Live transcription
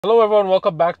Hello everyone,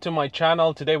 welcome back to my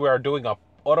channel. Today we are doing a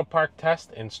Autopark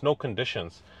test in snow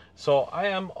conditions. So I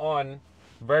am on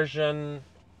version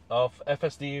of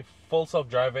FSD full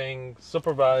self-driving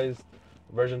supervised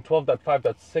version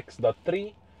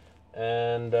 12.5.6.3,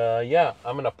 and yeah,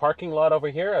 I'm in a parking lot over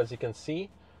here. As you can see,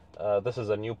 this is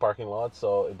a new parking lot,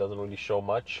 so it doesn't really show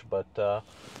much, but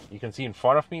you can see in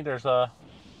front of me there's a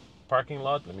parking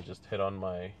lot. Let me just hit on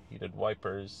my heated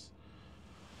wipers.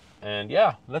 And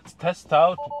yeah, let's test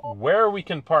out where we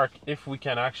can park, if we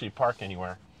can actually park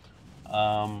anywhere.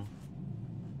 Let's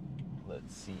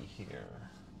see here.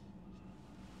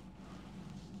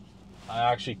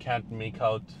 I actually can't make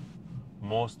out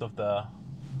most of the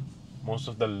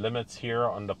limits here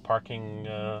on the parking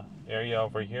area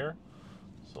over here.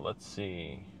 So let's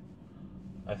see.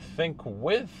 I think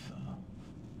with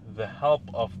the help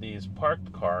of these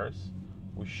parked cars,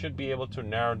 we should be able to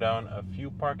narrow down a few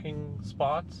parking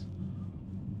spots.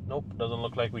 Nope, doesn't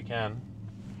look like we can.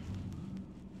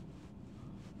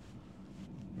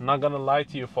 I'm not gonna lie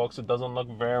to you folks, it doesn't look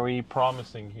very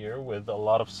promising here with a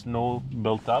lot of snow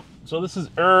built up. So this is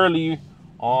early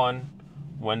on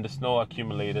when the snow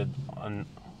accumulated on,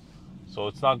 so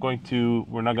it's not going to,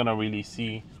 we're not gonna really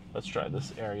see. Let's try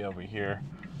this area over here.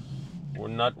 We're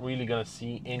not really gonna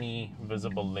see any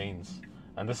visible lanes.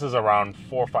 And this is around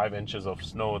 4 or 5 inches of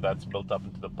snow that's built up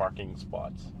into the parking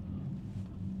spots.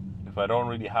 If I don't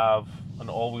really have an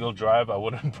all-wheel drive, I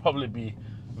wouldn't probably be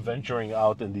venturing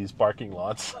out in these parking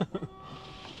lots.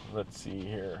 Let's see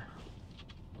here.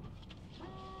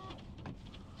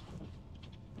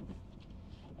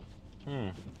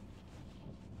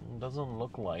 Doesn't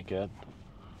look like it.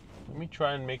 Let me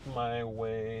try and make my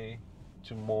way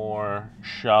to more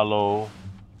shallow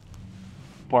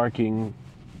parking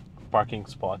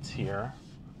spots here,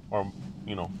 or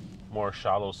more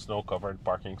shallow snow-covered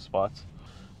parking spots.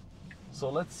 So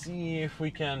let's see if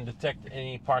we can detect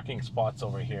any parking spots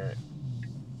over here.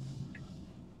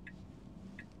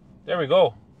 There we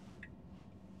go.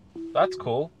 That's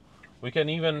cool. We can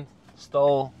even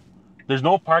still, there's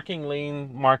no parking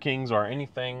lane markings or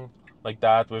anything like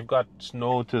that. We've got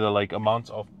snow to the amounts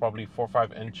of probably 4 or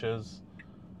 5 inches.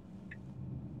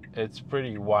 It's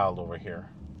pretty wild over here.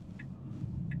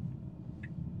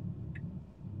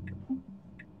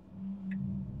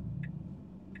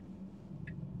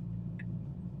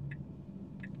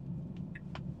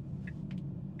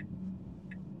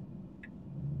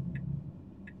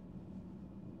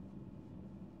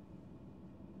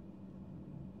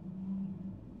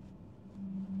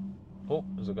 Oh,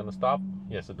 is it gonna stop?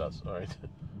 Yes, it does. All right.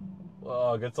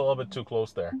 Well, it gets a little bit too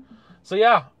close there. So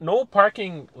yeah, no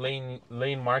parking lane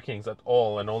markings at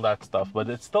all and all that stuff, but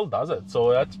it still does it.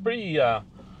 So that's pretty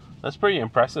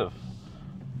impressive.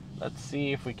 Let's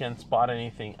see if we can spot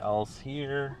anything else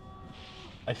here.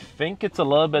 I think it's a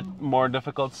little bit more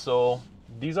difficult. So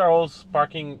these are all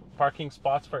parking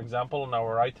spots, for example, on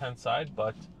our right-hand side,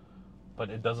 but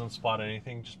it doesn't spot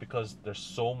anything just because there's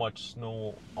so much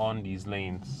snow on these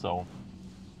lanes. So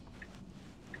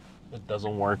it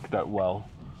doesn't work that well.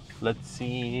 Let's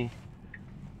see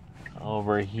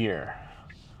over here.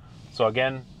 So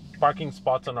again, parking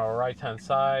spots on our right-hand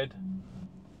side.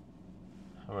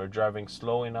 We're driving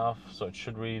slow enough, so it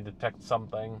should really detect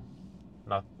something.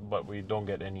 But we don't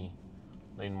get any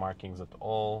lane markings at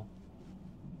all.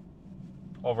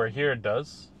 Over here it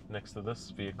does, next to this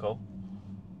vehicle.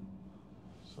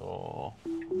 So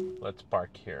let's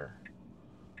park here.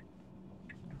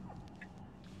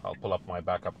 I'll pull up my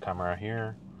backup camera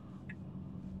here.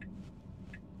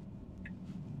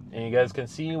 And you guys can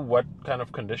see what kind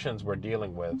of conditions we're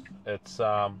dealing with. It's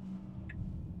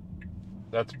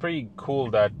that's pretty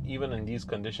cool that even in these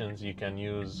conditions you can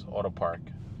use Autopark.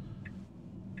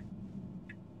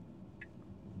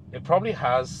 It probably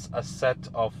has a set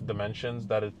of dimensions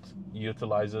that it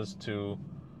utilizes to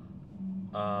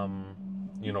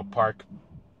park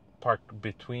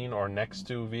between or next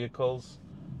to vehicles.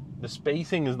 The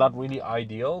spacing is not really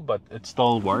ideal, but it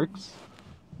still works.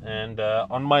 And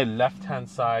on my left-hand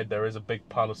side, there is a big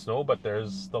pile of snow, but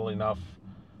there's still enough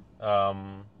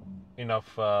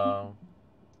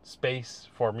space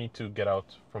for me to get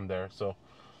out from there. So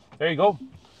there you go.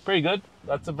 Pretty good.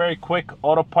 That's a very quick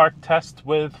Autopark test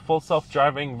with full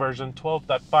self-driving version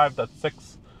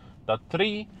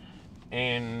 12.5.6.3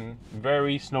 in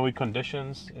very snowy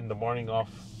conditions in the morning of,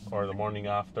 or the morning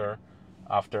after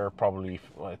probably,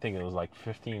 I think it was like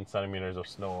 15 centimeters of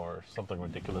snow or something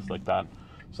ridiculous like that.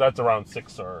 So that's around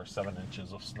 6 or 7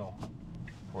 inches of snow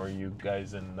for you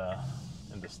guys in the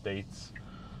States.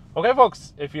 Okay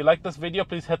folks, if you like this video,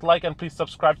 please hit like and please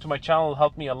subscribe to my channel. It'll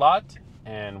help me a lot,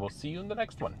 and we'll see you in the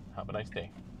next one. Have a nice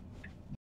day.